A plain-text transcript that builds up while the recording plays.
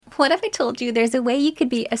What if I told you there's a way you could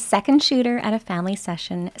be a second shooter at a family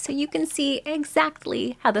session so you can see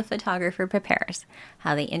exactly how the photographer prepares,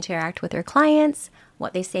 how they interact with their clients,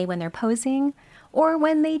 what they say when they're posing, or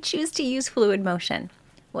when they choose to use fluid motion,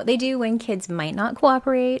 what they do when kids might not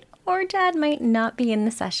cooperate or dad might not be in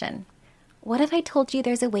the session. What if I told you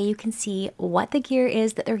there's a way you can see what the gear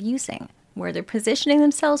is that they're using, where they're positioning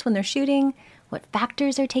themselves when they're shooting, what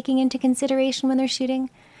factors they're taking into consideration when they're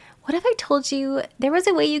shooting? What if I told you there was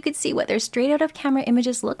a way you could see what their straight out of camera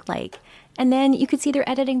images look like, and then you could see their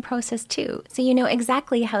editing process too, so you know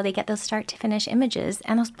exactly how they get those start to finish images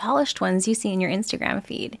and those polished ones you see in your Instagram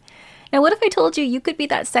feed. Now, what if I told you you could be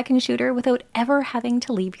that second shooter without ever having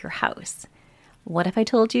to leave your house? What if I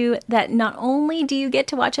told you that not only do you get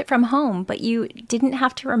to watch it from home, but you didn't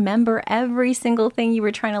have to remember every single thing you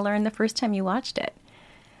were trying to learn the first time you watched it?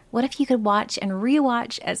 What if you could watch and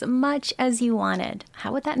rewatch as much as you wanted?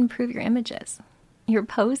 How would that improve your images, your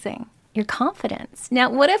posing, your confidence? Now,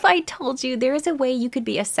 what if I told you there is a way you could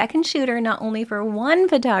be a second shooter not only for one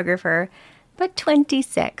photographer, but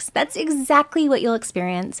 26? That's exactly what you'll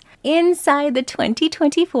experience inside the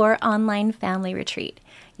 2024 Online Family Retreat.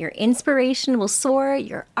 Your inspiration will soar,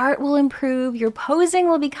 your art will improve, your posing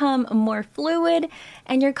will become more fluid,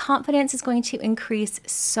 and your confidence is going to increase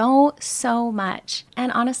so much.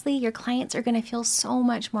 And honestly, your clients are going to feel so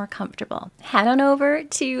much more comfortable. Head on over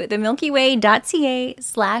to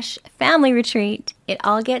themilkyway.ca/family retreat. It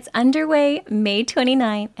all gets underway May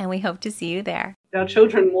 29th, and we hope to see you there. Our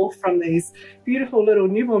children morph from these beautiful little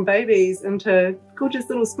newborn babies into gorgeous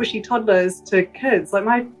little squishy toddlers to kids. Like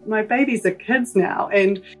my babies are kids now,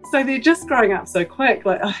 and so they're just growing up so quick.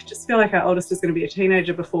 Like I just feel like our oldest is going to be a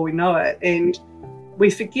teenager before we know it, and we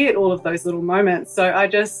forget all of those little moments. So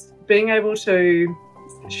being able to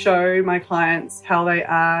show my clients how they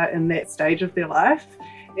are in that stage of their life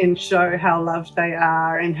and show how loved they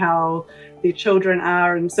are and how their children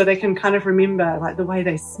are, and so they can kind of remember like the way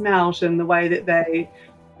they smelt and the way that they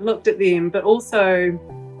looked at them. But also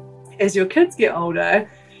as your kids get older,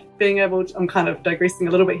 being able to, I'm kind of digressing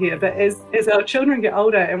a little bit here, but as our children get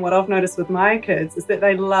older, and what I've noticed with my kids is that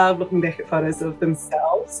they love looking back at photos of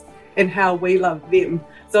themselves and how we love them.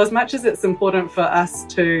 So as much as it's important for us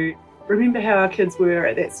to remember how our kids were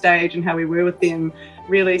at that stage and how we were with them,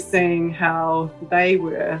 really seeing how they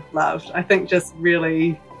were loved, I think just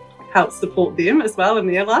really helps support them as well in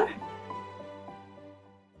their life.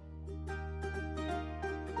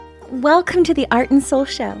 Welcome to the Art and Soul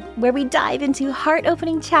Show, where we dive into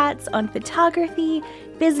heart-opening chats on photography,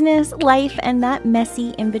 business, life, and that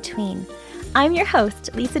messy in-between. I'm your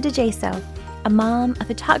host, Lisa DeJaso, a mom, a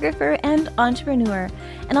photographer, and entrepreneur,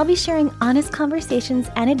 and I'll be sharing honest conversations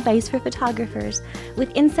and advice for photographers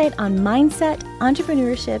with insight on mindset,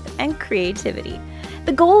 entrepreneurship, and creativity.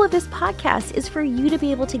 The goal of this podcast is for you to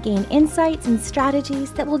be able to gain insights and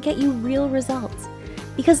strategies that will get you real results.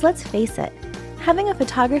 Because let's face it, having a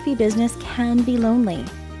photography business can be lonely,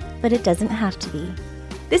 but it doesn't have to be.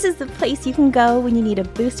 This is the place you can go when you need a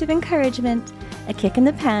boost of encouragement, a kick in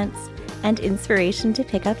the pants, and inspiration to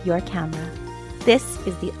pick up your camera. This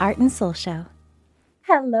is the Art and Soul Show.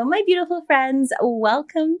 Hello, my beautiful friends.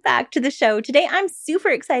 Welcome back to the show. Today, I'm super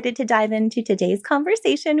excited to dive into today's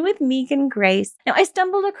conversation with Megan Grace. Now, I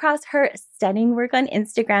stumbled across her stunning work on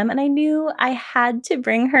Instagram, and I knew I had to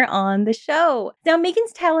bring her on the show. Now,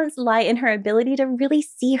 Megan's talents lie in her ability to really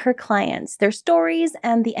see her clients, their stories,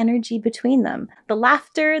 and the energy between them, the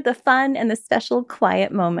laughter, the fun, and the special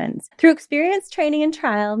quiet moments. Through experience, training, and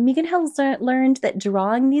trial, Megan has learned that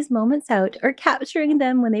drawing these moments out or capturing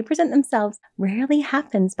them when they present themselves rarely happens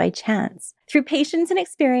by chance. Through patience and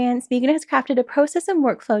experience, Megan has crafted a process and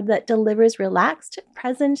workflow that delivers relaxed,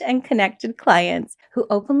 present, and connected clients who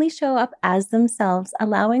openly show up as themselves,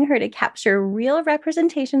 allowing her to capture real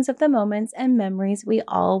representations of the moments and memories we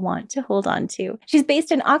all want to hold on to. She's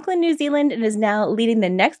based in Auckland, New Zealand, and is now leading the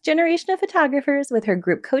next generation of photographers with her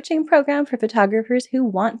group coaching program for photographers who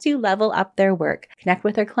want to level up their work, connect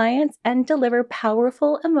with their clients, and deliver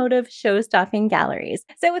powerful, emotive, show-stopping galleries.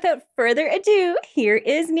 So without further ado, here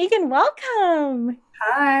is Megan. Welcome.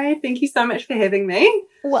 Hi, thank you so much for having me.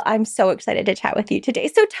 Well, I'm so excited to chat with you today.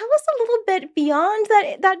 So tell us a little bit beyond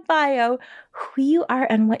that bio, who you are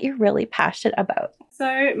and what you're really passionate about.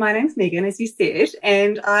 So my name's Megan, as you said,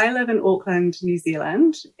 and I live in Auckland, New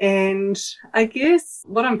Zealand. And I guess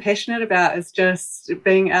what I'm passionate about is just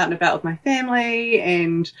being out and about with my family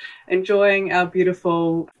and enjoying our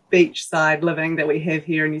beautiful beachside living that we have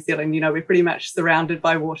here in New Zealand. You know, we're pretty much surrounded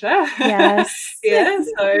by water. Yes. Yeah,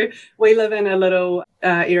 so we live in a little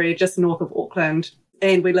area just north of Auckland.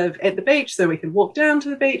 And we live at the beach, so we can walk down to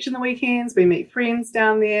the beach in the weekends. We meet friends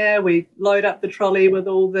down there. We load up the trolley with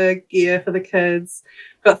all the gear for the kids.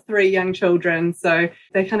 Got 3 young children, so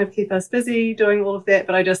they kind of keep us busy doing all of that.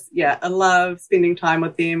 But I love spending time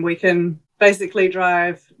with them. We can basically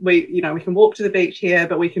drive. We can walk to the beach here,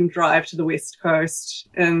 but we can drive to the West Coast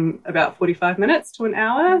in about 45 minutes to an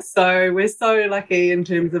hour. So we're so lucky in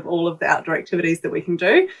terms of all of the outdoor activities that we can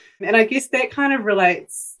do. And I guess that kind of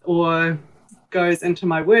relates or goes into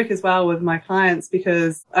my work as well with my clients,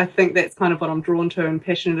 because I think that's kind of what I'm drawn to and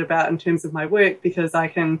passionate about in terms of my work, because I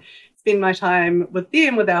can spend my time with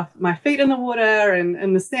them without my feet in the water and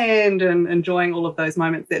in the sand and enjoying all of those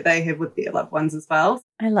moments that they have with their loved ones as well.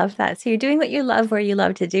 I love that. So you're doing what you love where you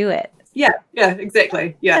love to do it. Yeah,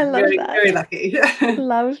 exactly. Yeah, I love that. Very lucky.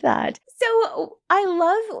 Love that. So I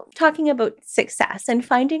love talking about success and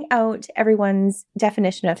finding out everyone's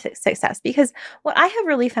definition of success, because what I have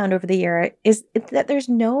really found over the year is that there's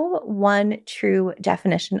no one true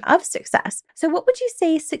definition of success. So what would you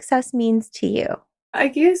say success means to you? I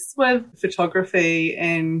guess with photography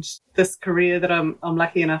and this career that I'm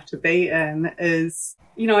lucky enough to be in is,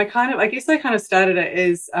 I kind of started it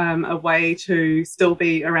as a way to still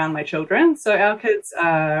be around my children. So our kids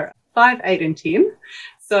are 5, 8 and 10.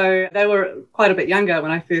 So they were quite a bit younger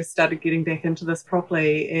when I first started getting back into this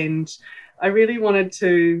properly. And I really wanted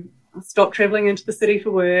to stop traveling into the city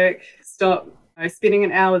for work, stop spending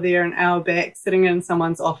an hour there, an hour back, sitting in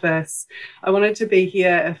someone's office. I wanted to be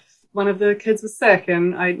here if one of the kids was sick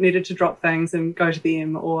and I needed to drop things and go to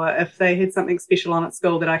them, or if they had something special on at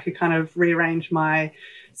school that I could kind of rearrange my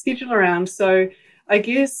schedule around. So I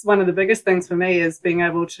guess one of the biggest things for me is being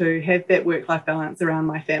able to have that work-life balance around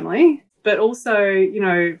my family. But also,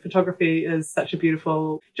 photography is such a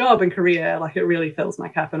beautiful job and career. Like, it really fills my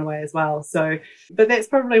cup in a way as well. So, but that's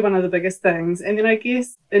probably one of the biggest things. And then I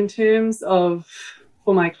guess in terms of,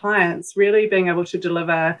 for my clients, really being able to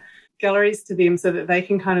deliver galleries to them so that they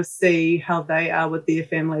can kind of see how they are with their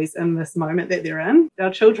families in this moment that they're in. Our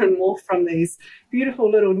children morph from these beautiful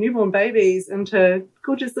little newborn babies into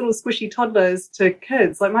gorgeous little squishy toddlers to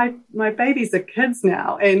kids. Like my babies are kids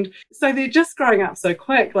now. And so they're just growing up so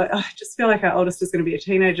quick. Like, I just feel like our oldest is going to be a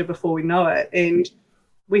teenager before we know it. And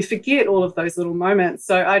we forget all of those little moments.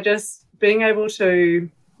 So being able to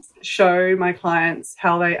show my clients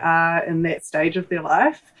how they are in that stage of their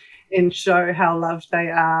life and show how loved they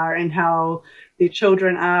are and how their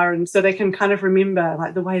children are. And so they can kind of remember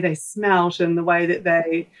like the way they smelt and the way that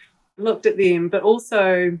they looked at them. But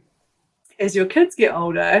also as your kids get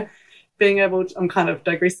older, being able to, I'm kind of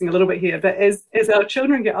digressing a little bit here, but as our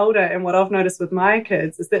children get older, and what I've noticed with my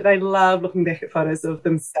kids is that they love looking back at photos of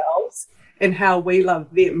themselves and how we love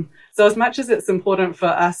them. So as much as it's important for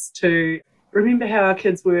us to remember how our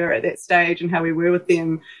kids were at that stage and how we were with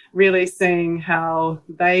them, really seeing how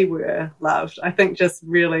they were loved, I think just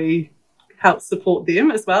really helps support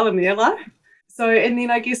them as well in their life. So, and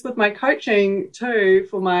then I guess with my coaching too,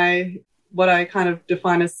 for what I kind of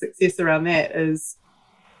define as success around that is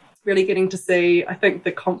really getting to see, I think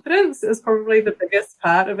the confidence is probably the biggest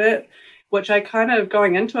part of it, which I kind of,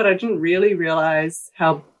 going into it, I didn't really realize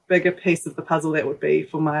how big a piece of the puzzle that would be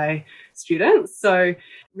for my students. So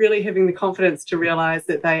really having the confidence to realize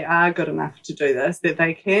that they are good enough to do this, that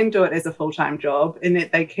they can do it as a full-time job, and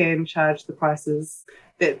that they can charge the prices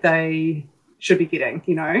that they should be getting,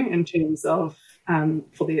 in terms of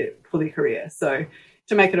for their career. So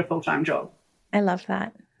to make it a full-time job. I love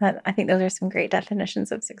that. I think those are some great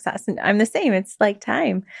definitions of success. And I'm the same. It's like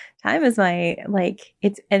time. Time is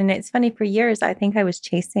it's funny, for years, I think I was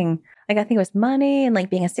chasing, I think it was money and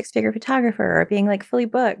being a 6-figure photographer or being fully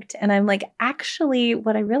booked. And I'm actually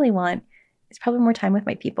what I really want is probably more time with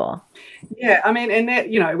my people. Yeah. I mean, and that,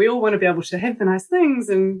 we all want to be able to have the nice things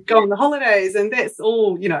and go on the holidays, and that's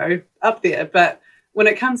all, up there. But when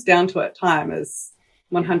it comes down to it, time is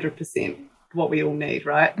 100% what we all need,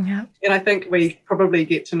 right? Yeah. And I think we probably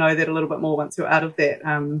get to know that a little bit more once we're out of that.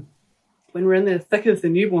 When we're in the thick of the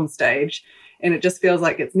newborn stage, and it just feels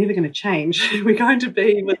like it's never going to change. We're going to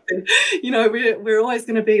be with we're always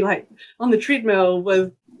going to be on the treadmill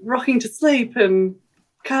with rocking to sleep and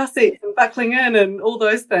car seats and buckling in and all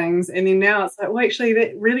those things. And then now it's well, actually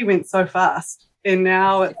that really went so fast. And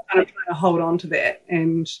now it's kind of trying to hold on to that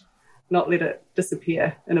and not let it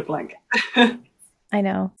disappear in a blink. I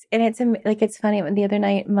know. And it's funny. The other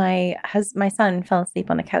night, my son fell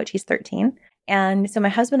asleep on the couch. He's 13. And so my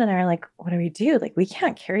husband and I are like, what do we do? We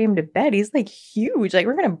can't carry him to bed. He's huge.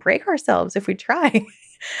 We're going to break ourselves if we try.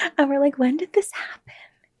 And we're like, when did this happen?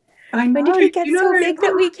 I know. When did he get so big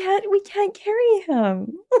that we can't carry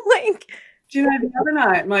him? Do you know, the other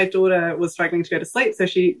night, my daughter was struggling to go to sleep. So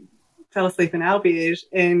she fell asleep in our bed,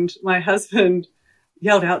 and my husband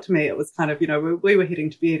yelled out to me. It was kind of, we were heading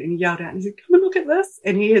to bed, and he yelled out and he said, "Come and look at this."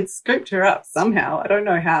 And he had scooped her up somehow. I don't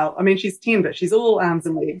know how. I mean, she's 10, but she's all arms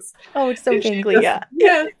and legs. Oh, it's so gangly, yeah.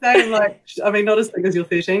 Yeah, same, like, I mean, not as big as your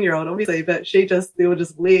 13-year-old, obviously, but there were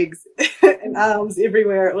just legs and arms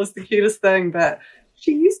everywhere. It was the cutest thing, but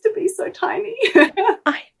she used to be so tiny.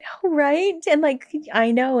 I know, right? And like, I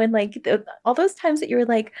know. And like all those times that you were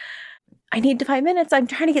like, I need 5 minutes. I'm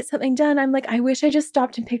trying to get something done. I'm like, I wish I just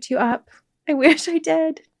stopped and picked you up. I wish I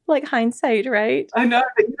did. Like hindsight, right? I know,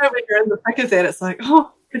 but when you're in the thick of that, it's like,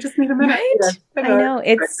 oh, I just need a minute. Right? Yeah, I know.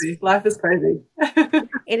 It's crazy. Life is crazy.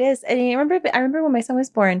 It is. And I remember when my son was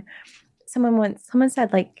born, someone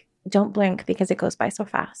said, like, don't blink because it goes by so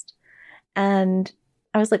fast. And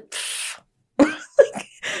I was like,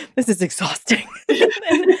 this is exhausting.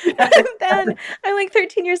 and then I'm like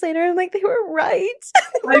 13 years later, I'm like, they were right.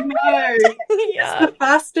 I know. Yeah. It's the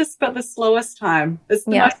fastest but the slowest time. It's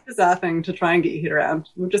the most bizarre thing to try and get your head around.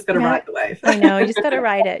 We've just got to ride the wave. I know. You just got to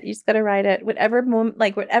ride it. You just got to ride it. Whatever moment,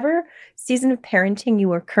 like whatever season of parenting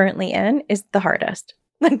you are currently in is the hardest.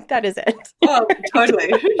 Like, that is it. Oh, totally.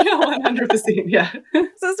 Yeah, 100%. Yeah.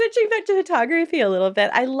 So switching back to photography a little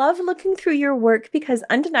bit, I love looking through your work because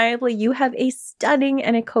undeniably you have a stunning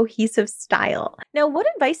and a cohesive style. Now, what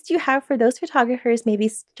advice do you have for those photographers maybe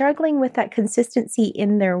struggling with that consistency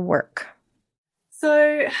in their work?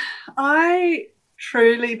 So I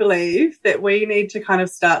truly believe that we need to kind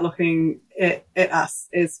of start looking at us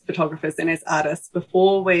as photographers and as artists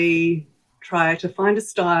before we try to find a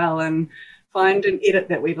style and find an edit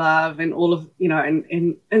that we love and all of,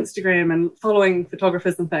 and Instagram and following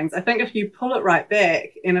photographers and things. I think if you pull it right back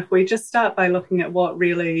and if we just start by looking at what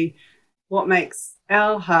makes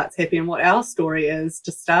our hearts happy and what our story is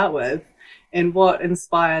to start with and what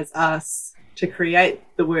inspires us to create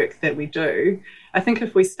the work that we do, I think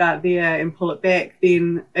if we start there and pull it back,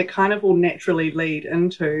 then it kind of will naturally lead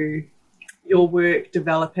into your work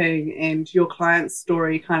developing and your client's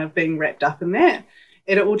story kind of being wrapped up in that.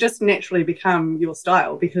 And it will just naturally become your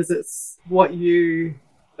style because it's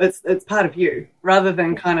it's part of you rather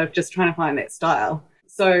than kind of just trying to find that style.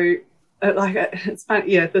 So it's fun.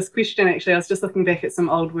 Yeah, this question, actually, I was just looking back at some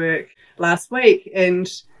old work last week,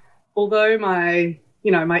 and although my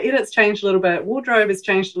edits changed a little bit, wardrobe has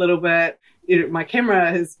changed a little bit, my camera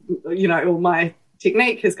has, or my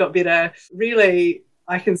technique has got better, really,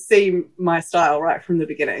 I can see my style right from the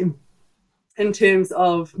beginning. In terms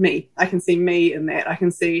of me, I can see me in that. I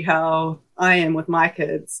can see how I am with my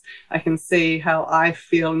kids. I can see how I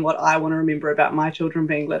feel and what I want to remember about my children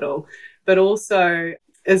being little. But also,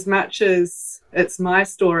 as much as it's my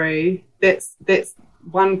story, that's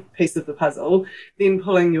one piece of the puzzle. Then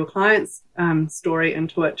pulling your client's story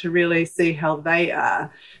into it to really see how they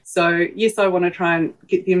are. So yes, I want to try and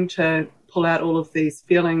get them to pull out all of these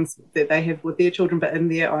feelings that they have with their children, but in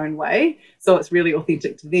their own way. So it's really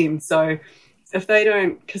authentic to them. So if they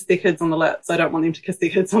don't kiss their kids on the lips, I don't want them to kiss their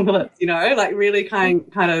kids on the lips, like really kind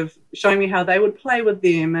of showing me how they would play with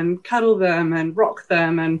them and cuddle them and rock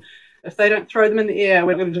them. And if they don't throw them in the air,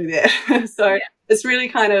 we're going to do that. So it's really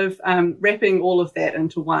kind of wrapping all of that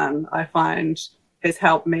into one, I find has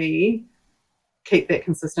helped me keep that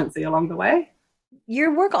consistency along the way.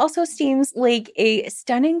 Your work also seems like a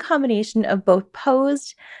stunning combination of both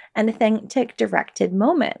posed and authentic directed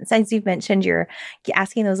moments. As you've mentioned, you're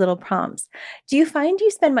asking those little prompts. Do you find you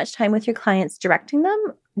spend much time with your clients directing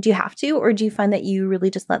them? Do you have to, or do you find that you really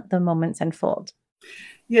just let the moments unfold?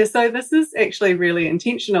 Yeah, so this is actually really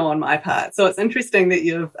intentional on my part. So it's interesting that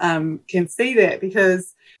you can see that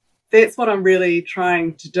because that's what I'm really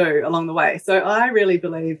trying to do along the way. So I really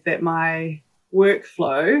believe that my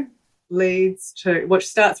workflow leads to, which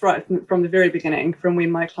starts right from the very beginning, from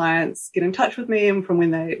when my clients get in touch with me and from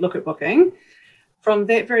when they look at booking. From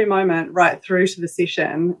that very moment right through to the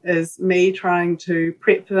session is me trying to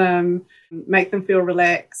prep them, make them feel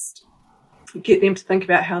relaxed, get them to think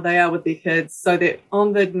about how they are with their kids so that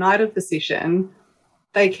on the night of the session,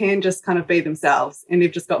 they can just kind of be themselves and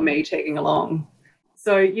they've just got me tagging along.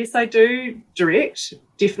 So yes, I do direct,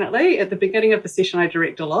 definitely. At the beginning of the session, I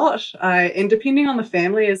direct a lot. And depending on the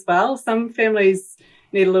family as well, some families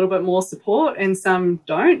need a little bit more support and some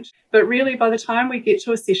don't. But really, by the time we get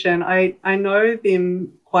to a session, I know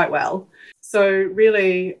them quite well. So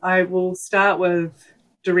really, I will start with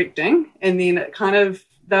directing and then it kind of,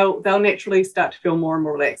 they'll naturally start to feel more and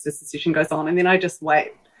more relaxed as the session goes on. And then I just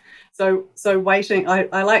wait. So waiting,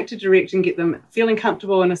 I like to direct and get them feeling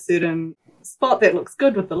comfortable in a certain spot that looks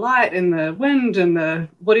good with the light and the wind and the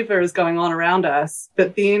whatever is going on around us,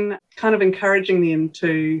 but then kind of encouraging them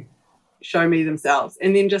to show me themselves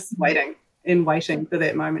and then just waiting. in waiting for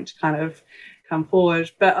that moment to kind of come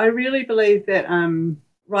forward. But I really believe that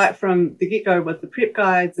right from the get-go with the prep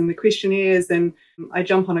guides and the questionnaires, and I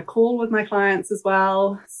jump on a call with my clients as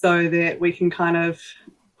well so that we can kind of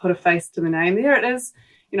put a face to the name there. It is,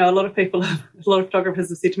 a lot of photographers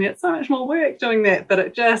have said to me, it's so much more work doing that, but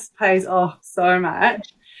it just pays off so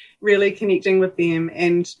much, really connecting with them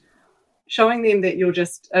and showing them that you're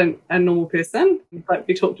just a normal person, like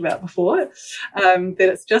we talked about before, that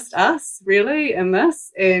it's just us really in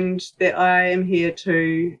this, and that I am here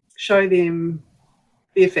to show them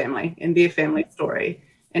their family and their family story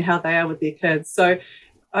and how they are with their kids. So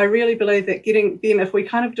I really believe that if we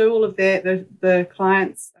kind of do all of that, the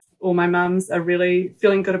clients or my mums are really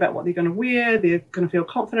feeling good about what they're going to wear. They're going to feel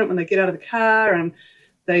confident when they get out of the car, and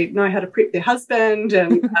they know how to prep their husband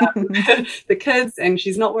and the kids, and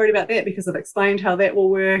she's not worried about that because I've explained how that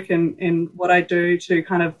will work and what I do to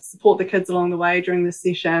kind of support the kids along the way during this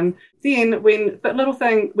session. Then we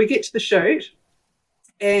get to the shoot,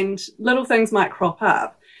 and little things might crop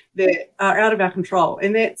up that are out of our control,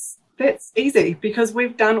 and that's easy because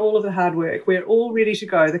we've done all of the hard work. We're all ready to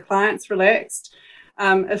go. The client's relaxed.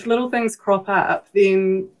 If little things crop up,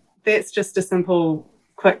 then that's just a simple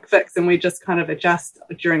quick fix, and we just kind of adjust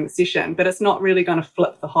during the session, but it's not really going to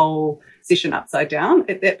flip the whole session upside down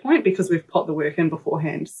at that point because we've put the work in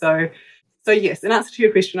beforehand. So yes, in answer to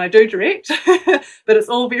your question, I do direct, but it's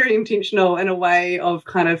all very intentional in a way of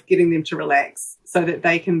kind of getting them to relax so that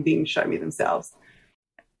they can then show me themselves.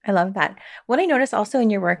 I love that. What I notice also in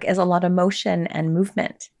your work is a lot of motion and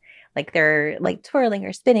movement. Like they're like twirling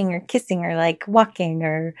or spinning or kissing or like walking,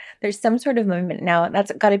 or there's some sort of movement. Now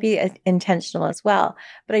that's got to be intentional as well.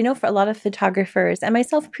 But I know for a lot of photographers, and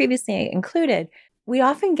myself previously included, we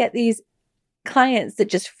often get these clients that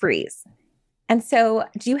just freeze. And so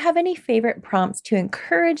do you have any favorite prompts to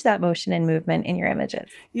encourage that motion and movement in your images?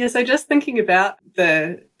 Yeah, so just thinking about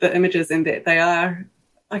the images and that they are,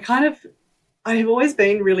 I have always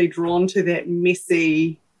been really drawn to that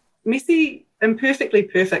messy, imperfectly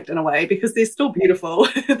perfect in a way, because they're still beautiful.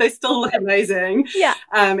 They still look amazing,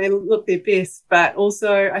 and look their best. But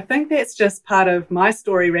also I think that's just part of my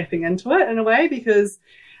story wrapping into it in a way, because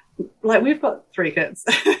like we've got 3 kids.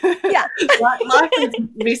 Yeah. Life is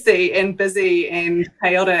messy and busy and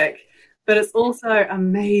chaotic, but it's also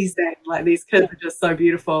amazing. Like these kids are just so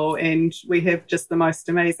beautiful, and we have just the most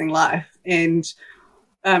amazing life. And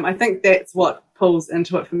I think that's what pulls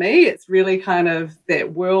into it for me. It's really kind of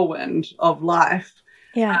that whirlwind of life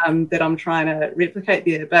that I'm trying to replicate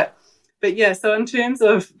there. But yeah, so in terms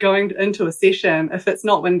of going into a session, if it's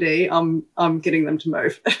not windy, I'm getting them to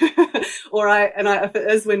move. If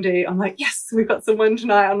it is windy, I'm like, yes, we've got some wind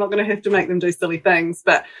tonight. I'm not going to have to make them do silly things.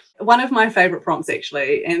 But one of my favorite prompts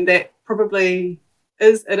actually, and that probably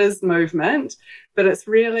is movement, but it's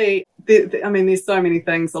really, there's so many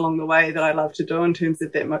things along the way that I love to do in terms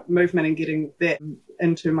of that movement and getting that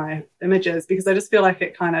into my images, because I just feel like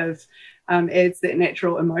it kind of adds that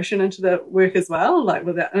natural emotion into the work as well, like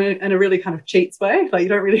with it in a really kind of cheats way. Like you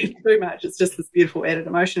don't really have to do much. It's just this beautiful added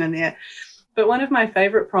emotion in there. But one of my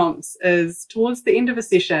favorite prompts is towards the end of a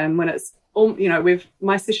session when it's all,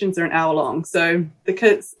 my sessions are an hour long. So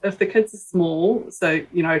if the kids are small, so,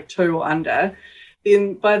 2 or under,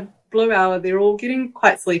 then by blue hour, they're all getting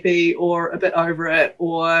quite sleepy or a bit over it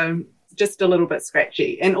or just a little bit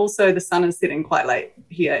scratchy. And also the sun is setting quite late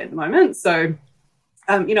here at the moment. So,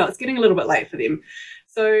 it's getting a little bit late for them.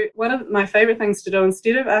 So one of my favorite things to do,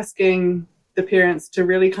 instead of asking the parents to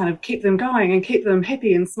really kind of keep them going and keep them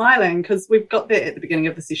happy and smiling, because we've got that at the beginning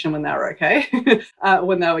of the session when they were okay,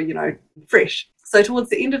 when they were, fresh. So towards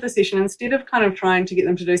the end of the session, instead of kind of trying to get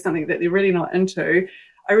them to do something that they're really not into,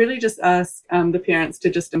 I really just ask the parents to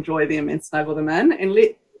just enjoy them and snuggle them in and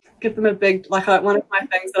give them a big, one of my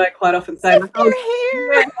things that I quite often say, I'll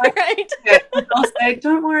say,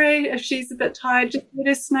 don't worry if she's a bit tired, just let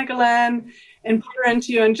her snuggle in and put her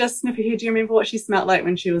into you and just sniff her hair. Do you remember what she smelled like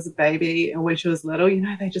when she was a baby or when she was little?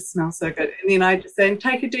 They just smell so good. And then I just say,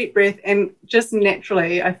 take a deep breath, and just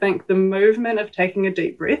naturally, I think the movement of taking a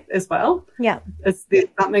deep breath as well. Yeah. There's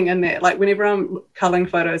something in that. Like whenever I'm culling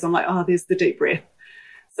photos, I'm like, oh, there's the deep breath.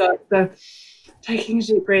 So taking a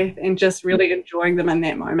deep breath and just really enjoying them in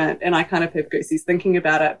that moment. And I kind of have goosies thinking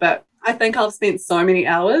about it. But I think I've spent so many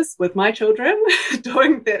hours with my children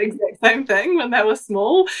doing that exact same thing when they were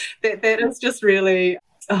small, that is just really,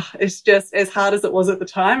 it's just as hard as it was at the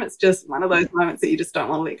time. It's just one of those moments that you just don't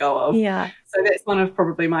want to let go of. Yeah. So that's one of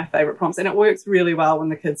probably my favorite prompts. And it works really well when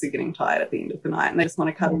the kids are getting tired at the end of the night and they just want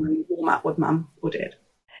to cuddle and warm up with mum or dad.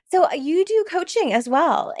 So you do coaching as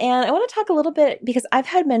well. And I want to talk a little bit because I've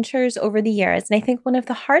had mentors over the years. And I think one of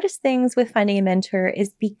the hardest things with finding a mentor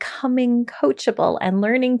is becoming coachable and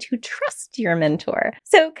learning to trust your mentor.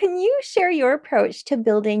 So can you share your approach to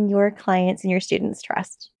building your clients and your students'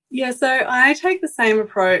 trust? Yeah, so I take the same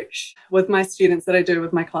approach with my students that I do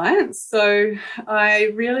with my clients. So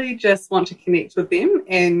I really just want to connect with them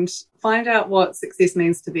and find out what success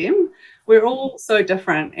means to them. We're all so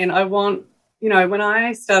different. And I want, when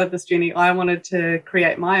I started this journey, I wanted to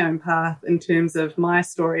create my own path in terms of my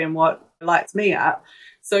story and what lights me up.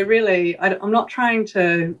 So really, I'm not trying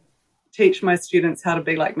to teach my students how to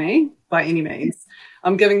be like me by any means.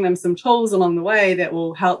 I'm giving them some tools along the way that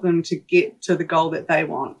will help them to get to the goal that they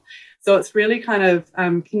want. So it's really kind of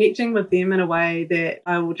connecting with them in a way that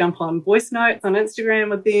I will jump on voice notes on Instagram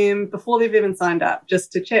with them before they've even signed up,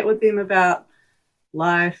 just to chat with them about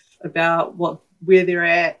life, about where they're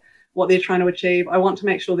at, what they're trying to achieve. I want to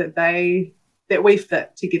make sure that we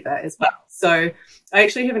fit together as well. So I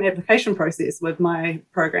actually have an application process with my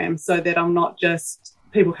program so that I'm not just,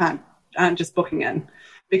 people aren't just booking in,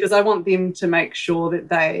 because I want them to make sure that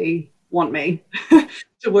they want me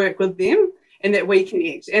to work with them and that we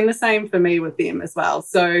connect. And the same for me with them as well.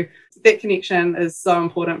 So that connection is so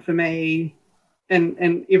important for me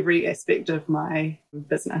in every aspect of my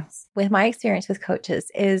business. With my experience with coaches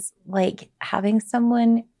is like having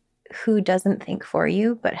someone who doesn't think for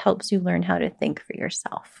you, but helps you learn how to think for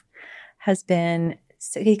yourself has been,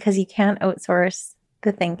 because you can't outsource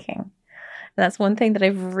the thinking. And that's one thing that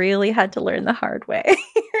I've really had to learn the hard way.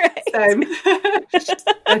 Right? Same.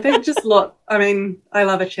 I think I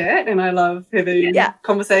love a chat and I love having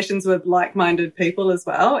conversations with like-minded people as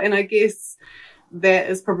well. And I guess that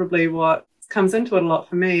is probably what comes into it a lot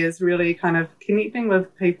for me, is really kind of connecting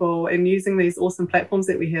with people and using these awesome platforms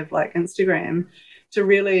that we have like Instagram to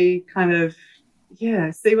really kind of,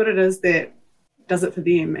 see what it is that does it for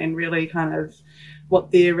them and really kind of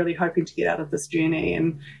what they're really hoping to get out of this journey,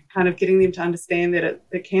 and kind of getting them to understand that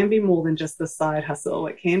it can be more than just the side hustle.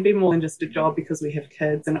 It can be more than just a job because we have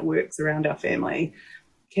kids and it works around our family.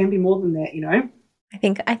 It can be more than that, I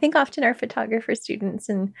think often our photographer students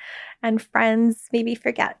and friends maybe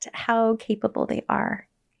forget how capable they are.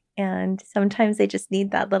 And sometimes they just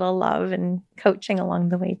need that little love and coaching along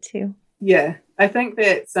the way too. Yeah, I think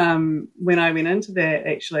that's when I went into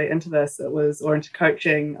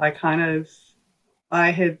coaching, I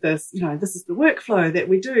had this, this is the workflow that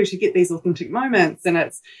we do to get these authentic moments. And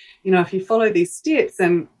it's, if you follow these steps,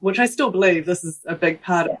 and which I still believe this is a big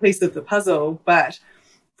piece of the puzzle, but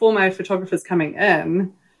for my photographers coming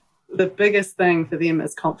in, the biggest thing for them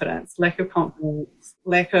is confidence, lack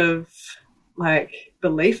of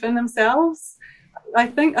belief in themselves. I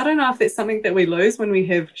don't know if that's something that we lose when we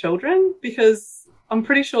have children, because I'm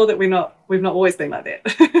pretty sure that we've not always been like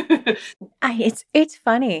that. It's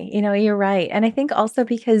funny, you're right. And I think also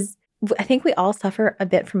because I think we all suffer a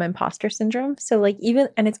bit from imposter syndrome. So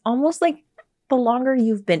and it's almost like the longer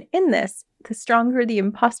you've been in this, the stronger the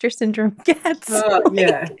imposter syndrome gets. Oh,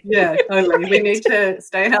 yeah, totally. Right. We need to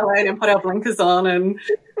stay in our lane and put our blinkers on, and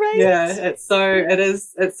it's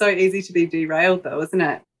so easy to be derailed though, isn't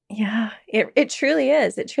it? Yeah, it truly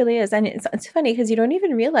is. It truly is. And it's funny because you don't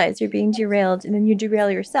even realize you're being derailed, and then you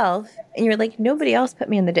derail yourself and you're like, nobody else put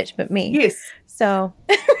me in the ditch but me. Yes. So,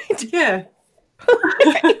 yeah.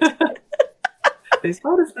 Whose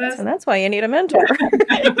fault is this? And that's why you need a mentor.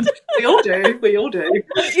 We all do.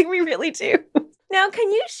 We really do. Now,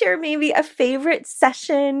 can you share maybe a favorite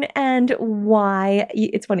session and why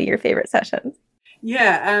it's one of your favorite sessions?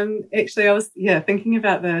 Yeah, actually, I was thinking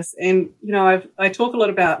about this, and I talk a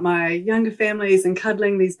lot about my younger families and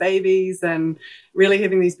cuddling these babies and really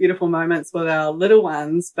having these beautiful moments with our little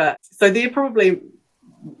ones. But so they're probably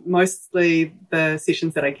mostly the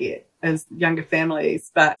sessions that I get as younger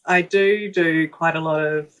families. But I do quite a lot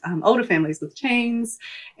of older families with teens,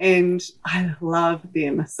 and I love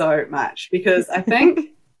them so much because I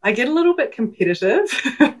think I get a little bit competitive.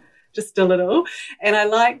 Just a little. And I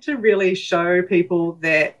like to really show people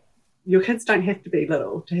that your kids don't have to be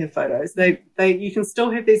little to have photos. You can still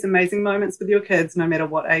have these amazing moments with your kids no matter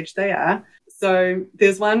what age they are. So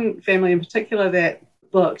there's one family in particular that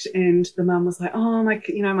booked, and the mum was like, oh,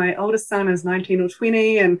 my oldest son is 19 or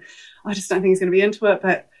 20 and I just don't think he's going to be into it,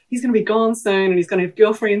 but he's going to be gone soon and he's going to have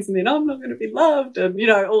girlfriends and then I'm not going to be loved and,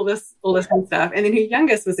 all this kind of stuff. And then her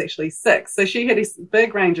youngest was actually 6. So she had this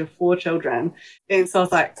big range of 4 children. And so I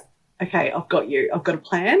was like, okay, I've got you. I've got a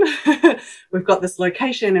plan. We've got this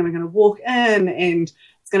location and we're going to walk in, and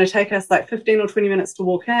it's going to take us 15 or 20 minutes to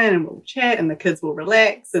walk in, and we'll chat and the kids will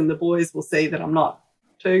relax and the boys will see that I'm not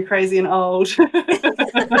too crazy and old, and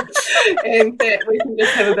that we can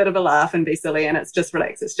just have a bit of a laugh and be silly, and it's just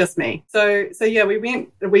relaxed. It's just me. So yeah, we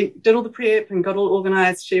did all the prep and got all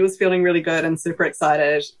organized. She was feeling really good and super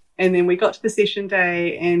excited. And then we got to the session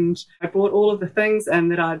day, and I brought all of the things in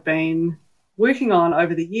that I'd been working on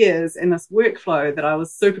over the years in this workflow that I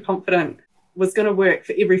was super confident was going to work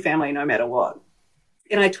for every family no matter what.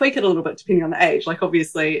 And I tweak it a little bit depending on the age. Like,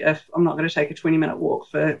 obviously, if I'm not going to take a 20-minute walk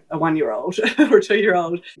for a 1-year-old or a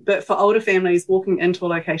 2-year-old, but for older families, walking into a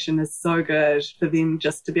location is so good for them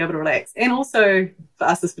just to be able to relax. And also for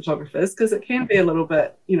us as photographers, because it can be a little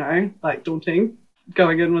bit, like daunting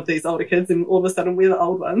going in with these older kids and all of a sudden we're the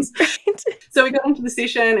old ones. Right. So we got into the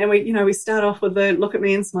session and we start off with the look at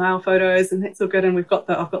me and smile photos, and that's all good. And I've got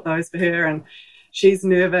those for her, and she's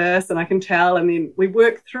nervous and I can tell. And then we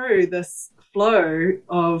work through this flow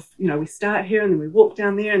of, we start here and then we walk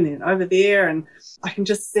down there and then over there, and I can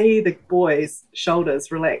just see the boys'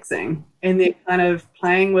 shoulders relaxing, and they're kind of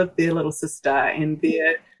playing with their little sister, and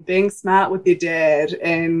they're being smart with their dad,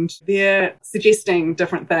 and they're suggesting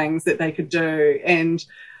different things that they could do. And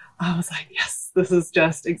I was like, yes, this is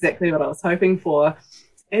just exactly what I was hoping for.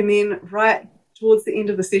 And then right towards the end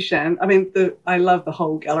of the session, I love the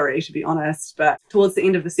whole gallery, to be honest, but towards the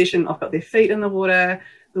end of the session, I've got their feet in the water,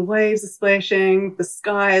 the waves are splashing, the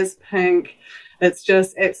sky is pink. It's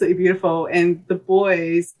just absolutely beautiful. And the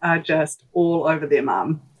boys are just all over their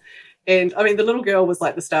mum. And the little girl was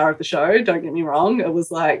like the star of the show, don't get me wrong. It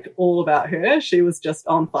was like all about her. She was just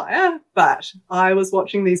on fire. But I was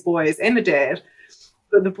watching these boys and the dad,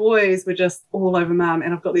 but the boys were just all over mum.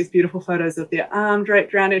 And I've got these beautiful photos of their arm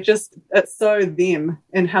draped around her. It's so them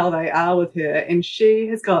and how they are with her. And she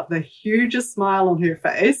has got the hugest smile on her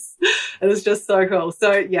face. It was just so cool.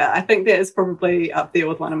 So yeah, I think that is probably up there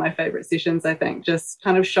with one of my favorite sessions. I think just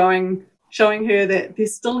kind of showing her that they're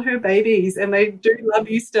still her babies and they do love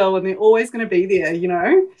you still, and they're always going to be there,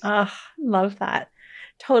 Love that.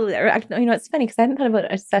 Totally. It's funny because I hadn't thought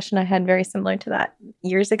about a session I had very similar to that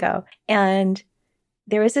years ago. And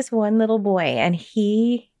there was this one little boy, and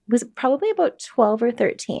he was probably about 12 or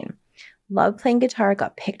 13, loved playing guitar,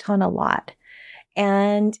 got picked on a lot.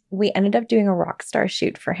 And we ended up doing a rock star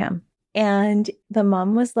shoot for him. And the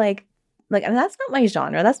mom was like, that's not my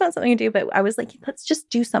genre. That's not something I do. But I was like, let's just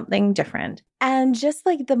do something different. And just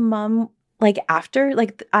like the mom, after,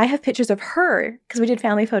 I have pictures of her, because we did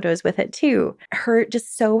family photos with it too. Her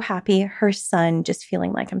just so happy, her son just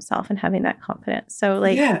feeling like himself and having that confidence. So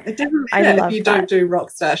yeah, it doesn't matter if you don't do rock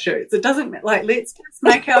star shoots. It doesn't, let's just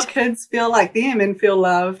make our kids feel like them and feel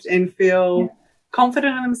loved and feel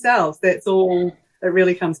confident in themselves. That's all it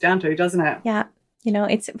really comes down to, doesn't it? Yeah.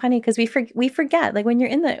 It's funny because we forget, when you're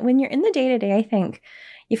in the day-to-day, I think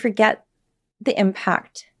you forget the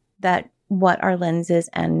impact that what our lenses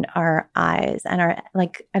and our eyes and our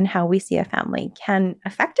and how we see a family can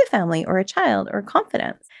affect a family or a child or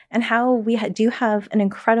confidence, and how we do have an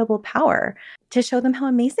incredible power to show them how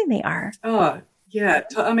amazing they are. Oh, yeah.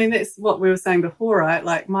 That's what we were saying before,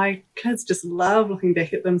 right? My kids just love looking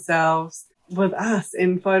back at themselves with us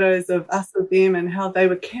and photos of us with them and how they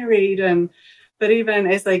were carried. But even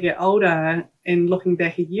as they get older and looking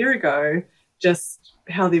back a year ago, just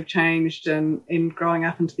how they've changed and growing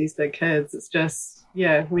up into these big kids, it's just,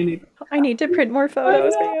 I need to print more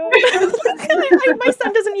photos for you. My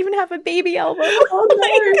son doesn't even have a baby album.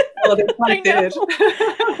 Oh, that's my third.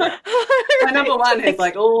 My number one has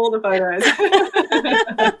all the photos.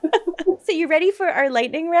 So you ready for our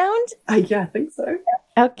lightning round? Yeah, I think so.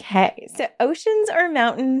 Okay. So oceans or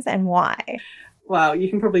mountains, and why? Well, you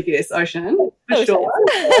can probably guess ocean, for sure.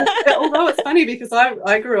 Although it's funny because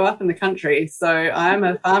I grew up in the country, so I'm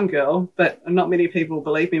a farm girl, but not many people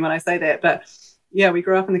believe me when I say that. But yeah, we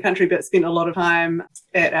grew up in the country, but spent a lot of time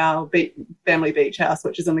at our family beach house,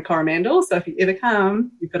 which is in the Coromandel. So if you ever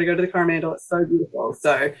come, you've got to go to the Coromandel. It's so beautiful.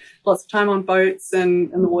 So lots of time on boats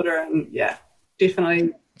and in the water, and yeah,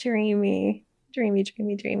 definitely. Dreamy.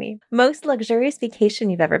 Most luxurious vacation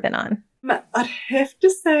you've ever been on? I'd have to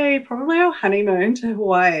say probably our honeymoon to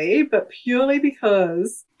Hawaii, but purely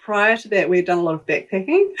because prior to that we'd done a lot of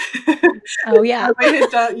backpacking. Oh yeah. We had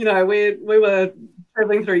done, we were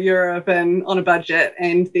traveling through Europe and on a budget,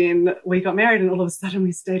 and then we got married, and all of a sudden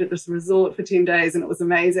we stayed at this resort for 10 days and it was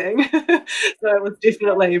amazing. So it was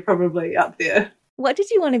definitely probably up there. What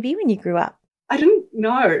did you want to be when you grew up? I didn't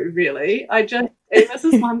know really. And this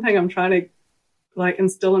is one thing I'm trying to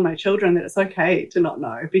instill in my children, that it's okay to not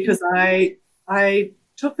know, because I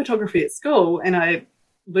took photography at school and I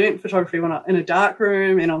learned photography in a dark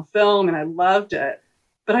room and on film, and I loved it,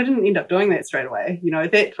 but I didn't end up doing that straight away.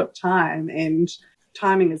 That took time, and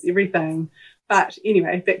timing is everything. But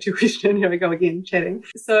anyway, back to your question. Here I go again, chatting.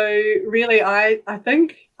 So really, I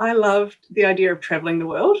think I loved the idea of traveling the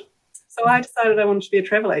world. So I decided I wanted to be a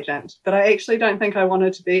travel agent, but I actually don't think I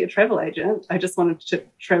wanted to be a travel agent. I just wanted to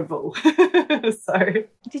travel. So,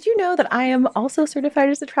 did you know that I am also certified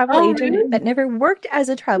as a travel agent, really? but never worked as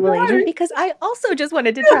a travel agent because I also just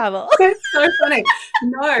wanted to travel? That's so funny.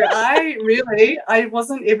 No, I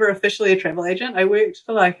wasn't ever officially a travel agent. I worked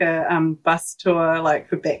for like a bus tour, like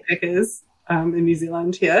for backpackers in New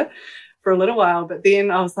Zealand here for a little while, but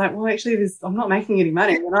then I was like, well, actually, I'm not making any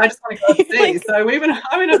money, and I just want to go overseas. So I went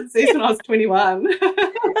overseas when I was 21.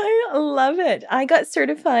 I love it. I got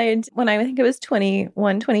certified when I think it was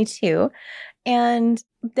 21, 22. And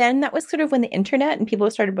then that was sort of when the internet and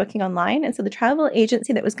people started booking online. And so the travel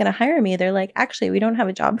agency that was going to hire me, they're like, actually, we don't have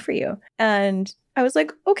a job for you. And I was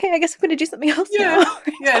like, okay, I guess I'm going to do something else now.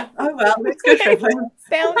 Yeah. Oh, well, let's go traveling.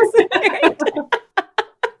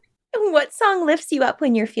 What song lifts you up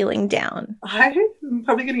when you're feeling down? I'm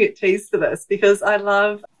probably going to get teased for this because I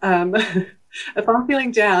love, if I'm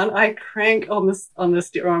feeling down, I crank on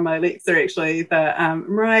my Alexa actually, the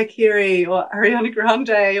Mariah Carey or Ariana Grande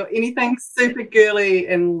or anything super girly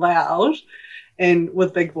and loud and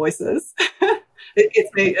with big voices.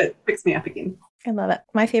 It picks me up again. I love it.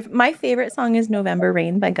 My favorite song is November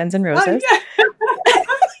Rain by Guns N' Roses. Oh, yeah.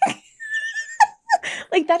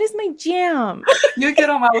 Like, that is my jam. You get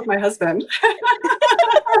on well with my husband. I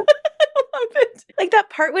love it. Like that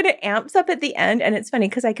part when it amps up at the end, and it's funny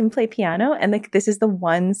because I can play piano, and like this is the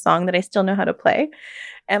one song that I still know how to play.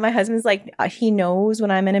 And my husband's like, he knows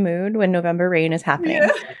when I'm in a mood when November Rain is happening.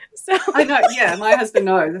 Yeah. So I know, yeah, my husband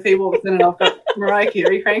knows if he walks in and I've got Mariah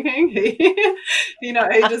Carey cranking, he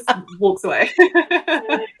just walks away.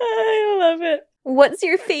 I love it. What's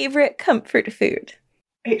your favorite comfort food?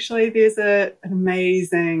 Actually, there's an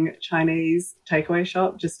amazing Chinese takeaway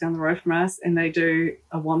shop just down the road from us, and they do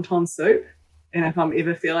a wonton soup. And if I'm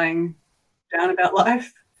ever feeling down about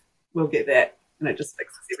life, we'll get that, and it just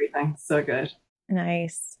fixes everything. So good.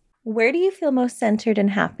 Nice. Where do you feel most centered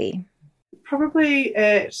and happy? Probably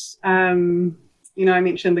at, I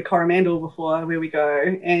mentioned the Coromandel before, where we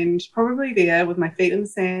go, and probably there with my feet in the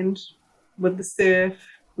sand, with the surf,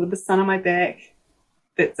 with the sun on my back.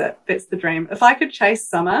 That's it. That's the dream. If I could chase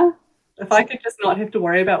summer, if I could just not have to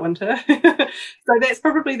worry about winter. So that's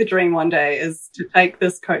probably the dream one day, is to take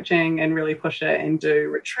this coaching and really push it and do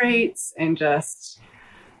retreats and just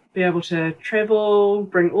be able to travel,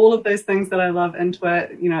 bring all of those things that I love into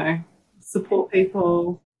it, support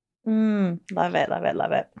people. Love it, love it,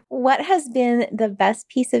 love it. What has been the best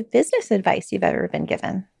piece of business advice you've ever been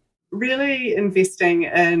given? Really investing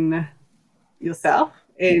in yourself.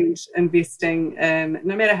 And investing in,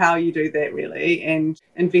 no matter how you do that really, and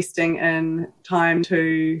investing in time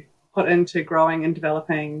to put into growing and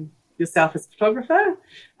developing yourself as a photographer.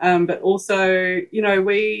 But also,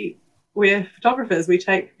 we're photographers, we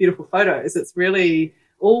take beautiful photos. It's really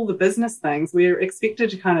all the business things. We're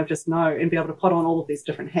expected to kind of just know and be able to put on all of these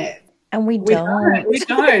different hats. And we don't. We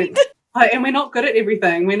don't. And we're not good at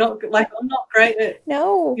everything. We're not, I'm not great at,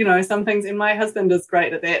 some things. And my husband is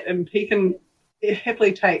great at that. And he can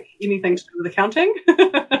happily take anything to do with accounting.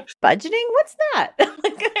 Budgeting? What's that?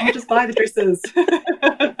 I'll just buy the dresses.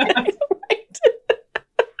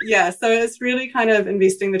 Yeah, so it's really kind of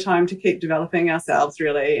investing the time to keep developing ourselves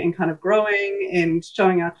really, and kind of growing and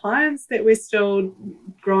showing our clients that we're still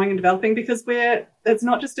growing and developing, because it's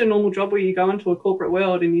not just a normal job where you go into a corporate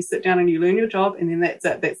world and you sit down and you learn your job and then that's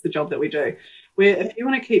it. That's the job that we do. Where if you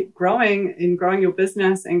want to keep growing and growing your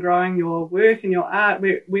business and growing your work and your art,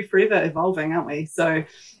 we're forever evolving, aren't we? So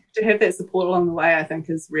to have that support along the way, I think,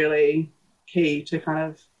 is really key to kind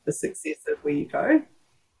of the success of where you go.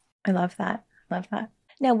 I love that. Love that.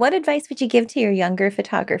 Now, what advice would you give to your younger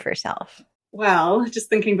photographer self? Well, just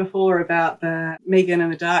thinking before about the Megan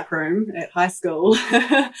in the darkroom at high school,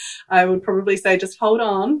 I would probably say just hold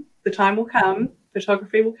on. The time will come.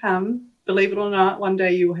 Photography will come. Believe it or not, one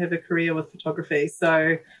day you will have a career with photography.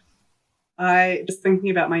 So I just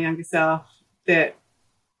thinking about my younger self, that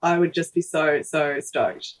I would just be so, so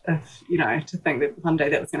stoked if, to think that one day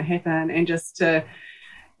that was going to happen, and just to,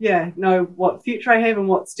 know what future I have and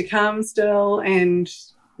what's to come still. And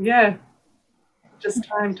just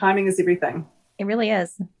timing is everything. It really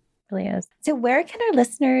is. It really is. So where can our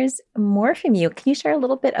listeners more from you? Can you share a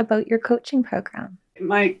little bit about your coaching program?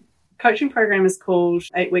 My coaching program is called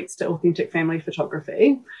 8 Weeks to Authentic Family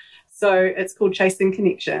Photography. So it's called Chasing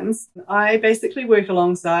Connections. I basically work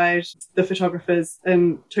alongside the photographers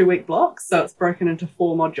in 2-week blocks. So it's broken into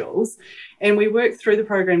 4 modules, and we work through the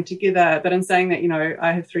program together. But in saying that,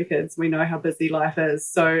 I have 3 kids. We know how busy life is.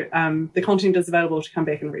 So the content is available to come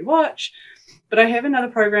back and rewatch. But I have another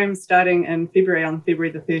program starting in February, on February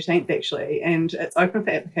the 13th, actually, and it's open for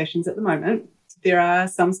applications at the moment. There are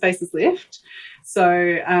some spaces left. So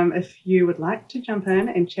if you would like to jump in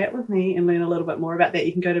and chat with me and learn a little bit more about that,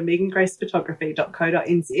 you can go to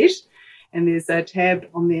megangracephotography.co.nz, and there's a tab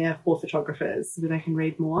on there for photographers where they can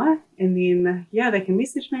read more. And then, they can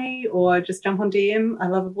message me or just jump on DM. I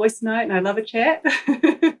love a voice note and I love a chat.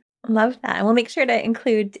 Love that. And we'll make sure to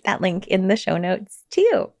include that link in the show notes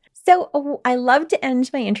too. So I love to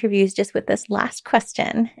end my interviews just with this last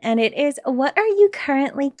question. And it is, what are you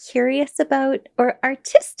currently curious about or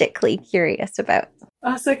artistically curious about?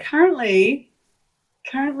 So currently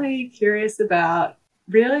curious about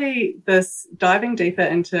really this diving deeper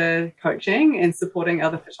into coaching and supporting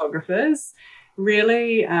other photographers,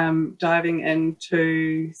 really diving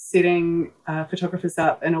into setting photographers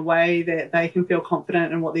up in a way that they can feel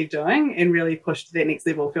confident in what they're doing and really push to that next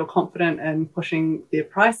level, feel confident in pushing their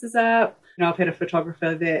prices up. I've had a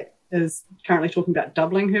photographer that is currently talking about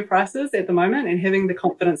doubling her prices at the moment and having the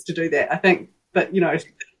confidence to do that, I think. But,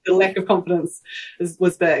 the lack of confidence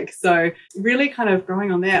was big. So really kind of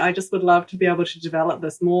growing on that, I just would love to be able to develop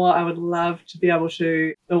this more. I would love to be able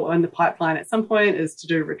to, in the pipeline at some point, is to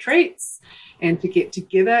do retreats and to get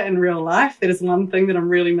together in real life. That is one thing that I'm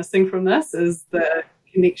really missing from this, is the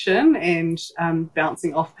connection and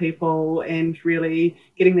bouncing off people and really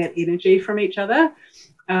getting that energy from each other.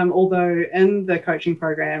 Although in the coaching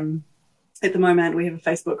program, at the moment, we have a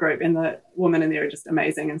Facebook group and the women in there are just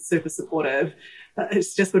amazing and super supportive. But it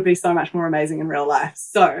just would be so much more amazing in real life.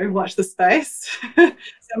 So watch the space.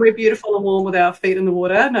 Somewhere beautiful and warm with our feet in the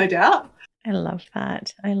water, no doubt. I love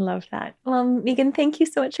that. Well, Megan, thank you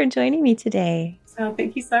so much for joining me today. So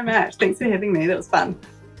thank you so much. Thanks for having me. That was fun.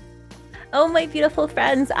 Oh, my beautiful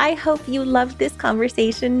friends, I hope you loved this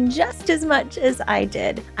conversation just as much as I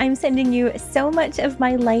did. I'm sending you so much of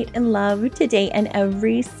my light and love today and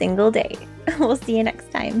every single day. We'll see you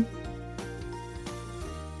next time.